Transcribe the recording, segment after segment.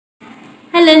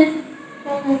Helen.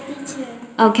 Hello, teacher.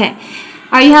 Okay.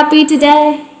 Are you happy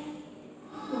today?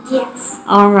 Yes.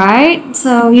 Alright.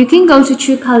 So you can go to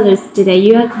True Colors today.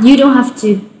 You don't have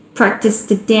to practice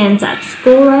the dance at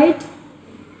school, right?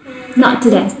 Not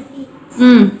today.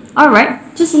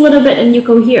 Alright. Just a little bit and you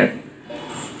go here.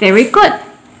 Very good.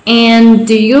 And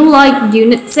do you like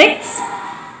Unit 6?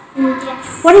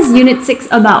 Yes. What is Unit 6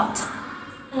 about?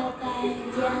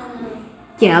 Yellow.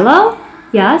 Yellow?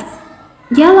 Yes.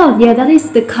 Yellow, yeah, that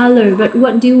is the color. But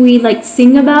what do we like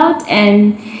sing about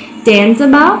and dance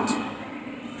about?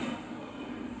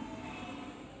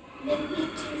 Baby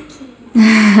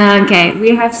turkey. Okay,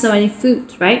 we have so many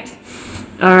foods, right?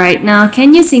 Alright, now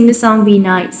can you sing the song Be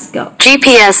Nice? Go.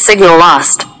 GPS signal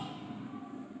lost.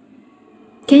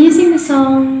 Can you sing the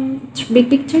song Big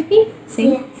Big Turkey?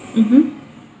 Sing. Yes. Mm-hmm.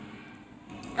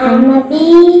 I'm a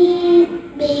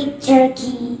big, big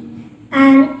turkey.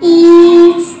 And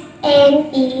eat and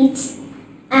eat.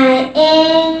 I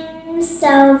am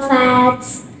so fat.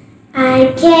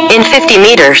 I can't In 50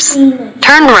 meters, see my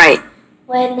turn right.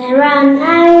 When I run,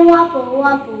 I wobble,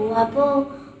 wobble,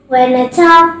 wobble. When I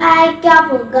talk, I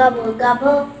gobble, gobble,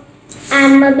 gobble.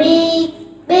 I'm a big,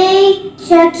 big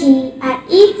turkey. I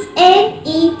eat and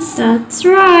eat. That's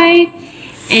right.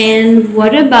 And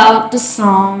what about the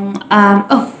song?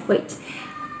 Oh, wait.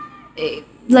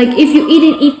 Like if you eat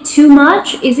and eat too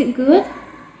much, is it good?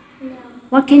 No,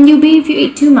 What can you be if you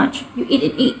eat too much? You eat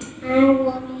and eat. I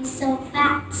will be so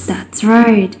fat. That's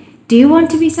right. Do you want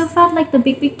to be so fat like the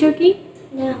Big Big Turkey?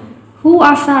 No, Who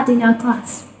are fat in our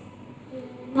class?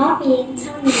 Bobby and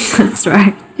Tommy. That's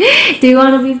right. Do you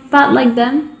want to be fat like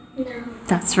them? No,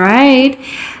 That's right.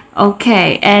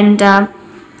 Okay, and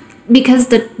because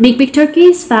the Big Big Turkey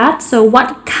is fat, so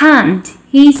what can't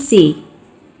he see?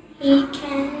 he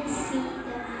can see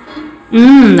the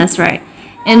feet. That's right.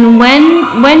 And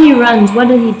when he runs, what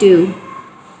does he do?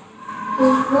 He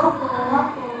wobble,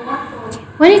 wobble, wobble.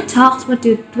 When he talks, what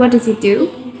does he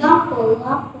do? He gobble,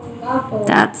 wobble, wobble.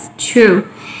 That's true.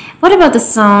 What about the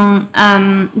song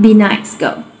Be Nice?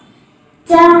 Go.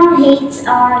 Don't hit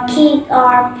or kick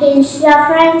or pinch your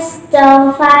friends.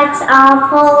 Don't fight or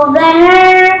pull their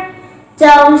hair.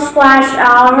 Don't squash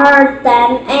or hurt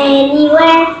them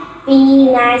anywhere. Be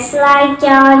nice like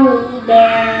Johnny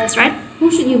Bear. That's right.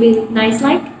 Who should you be nice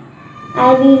like?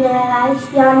 I be nice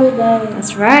like Johnny Bear.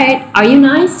 That's right. Are you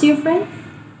nice to your friends?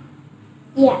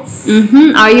 Yes.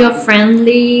 Are you a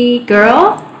friendly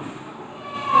girl?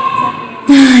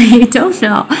 You don't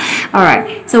know. All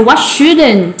right. So what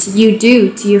shouldn't you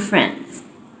do to your friends?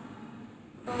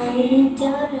 I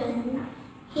don't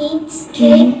hit,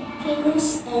 kick, pinch,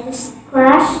 and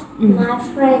scratch my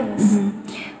friends.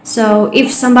 So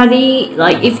if somebody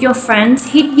like if your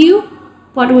friends hit you,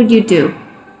 what would you do?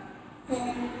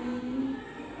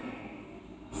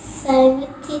 Say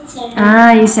with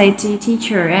teacher. You say to your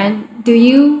teacher. And do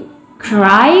you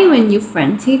cry when your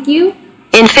friends hit you?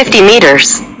 In 50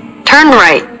 meters, turn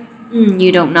right.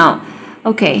 You don't know.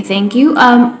 Okay, thank you.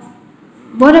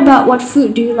 What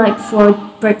food do you like for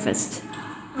breakfast?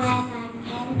 I like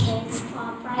pancakes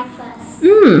for breakfast.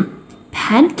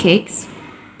 Pancakes.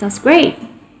 That's great.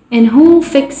 And who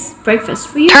fixed breakfast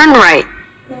for you? Turn right.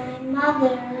 My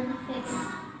mother fixed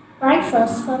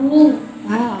breakfast for me.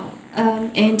 Wow.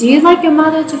 And do you like your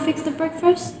mother to fix the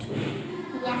breakfast?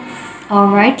 Yes. All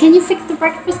right. Can you fix the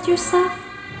breakfast yourself?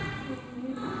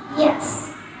 Yes.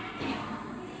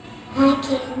 I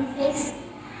can fix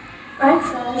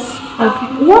breakfast.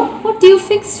 Okay. What do you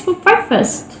fix for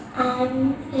breakfast?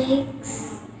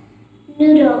 Fix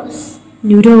noodles.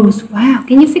 Noodles. Wow.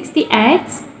 Can you fix the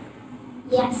eggs?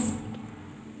 Yes.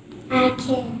 I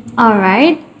can. All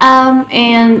right.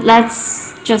 And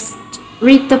let's just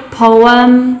read the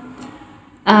poem.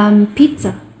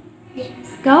 Pizza.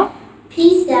 Yes. Go.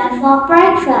 Pizza for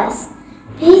breakfast.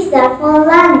 Pizza for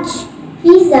lunch.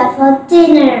 Pizza for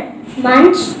dinner.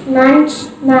 Munch, munch,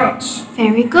 munch.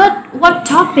 Very good. What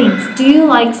toppings do you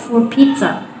like for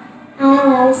pizza? I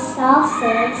love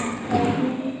sauces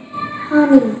and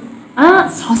honey.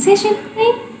 Sausage and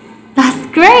honey? That's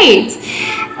great.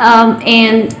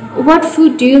 And what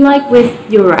food do you like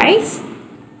with your rice?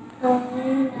 I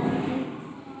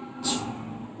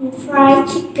like fried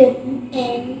chicken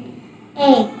and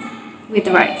egg. With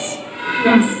the rice.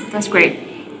 Yes. That's great.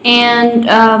 And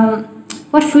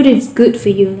what food is good for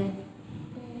you, Lynn?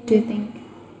 Do you think?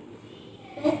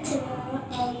 Vegetable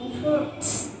and fruit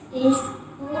is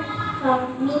good for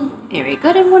me. Very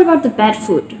good. And what about the bad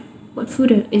food? What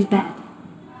food is bad?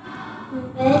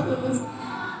 That is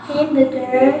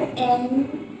hamburger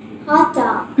and hot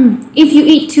dog. If you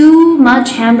eat too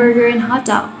much hamburger and hot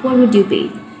dog, what would you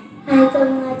be? I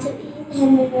don't like to eat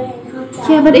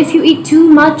Yeah, but if you eat too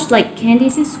much, like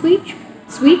candies and sweets.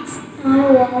 I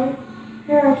will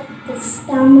hurt the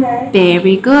stomach.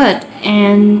 Very good.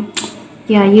 And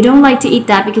yeah, you don't like to eat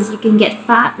that because you can get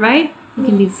fat, right? You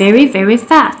can be very, very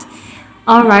fat.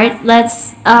 All right,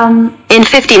 let's In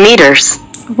 50 meters.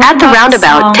 what At the about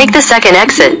roundabout, song? take the second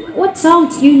exit. What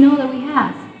songs do you know that we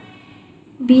have?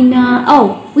 Bina.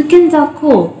 Oh, weekends are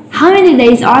cool. How many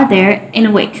days are there in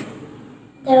a week?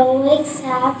 The weeks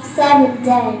have 7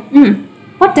 days.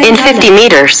 What days In are 50 there?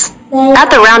 meters. They At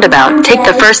the are roundabout, take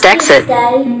the Monday, first exit.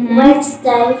 Tuesday,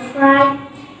 Wednesday, Friday,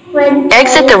 Wednesday,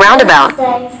 Exit the roundabout.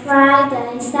 Thursday,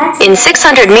 Friday, Saturday. In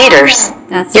 600 meters.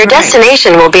 That's Your right.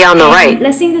 destination will be on the And right.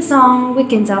 let's sing the song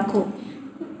Weekends Are Cool.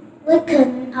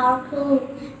 Weekends are cool.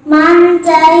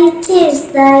 Monday,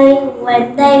 Tuesday,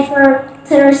 Wednesday,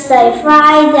 Thursday,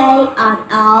 Friday. On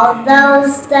all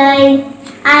those days,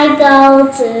 I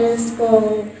go to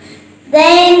school.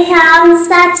 Then comes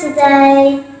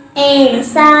Saturday and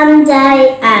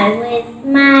Sunday. I'm with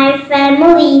my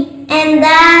family, and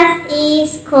that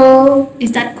is cool.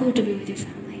 Is that cool to be with your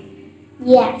family?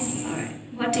 Yes, Alright.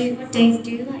 What days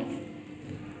do you like?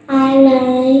 I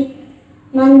like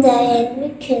Monday and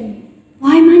weekend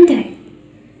Why Monday?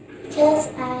 because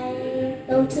I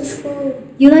go to school.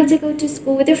 You like to go to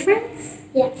school with your friends?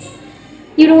 Yes,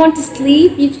 You don't want to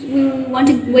sleep? You want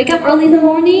to wake up early in the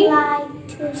morning? I like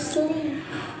to sleep.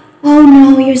 Oh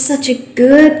no, you're such a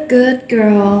good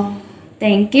girl.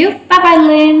 Thank you. Bye bye,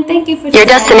 Lynn. Thank you for Your today.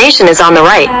 destination is on the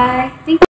right. Bye. Thank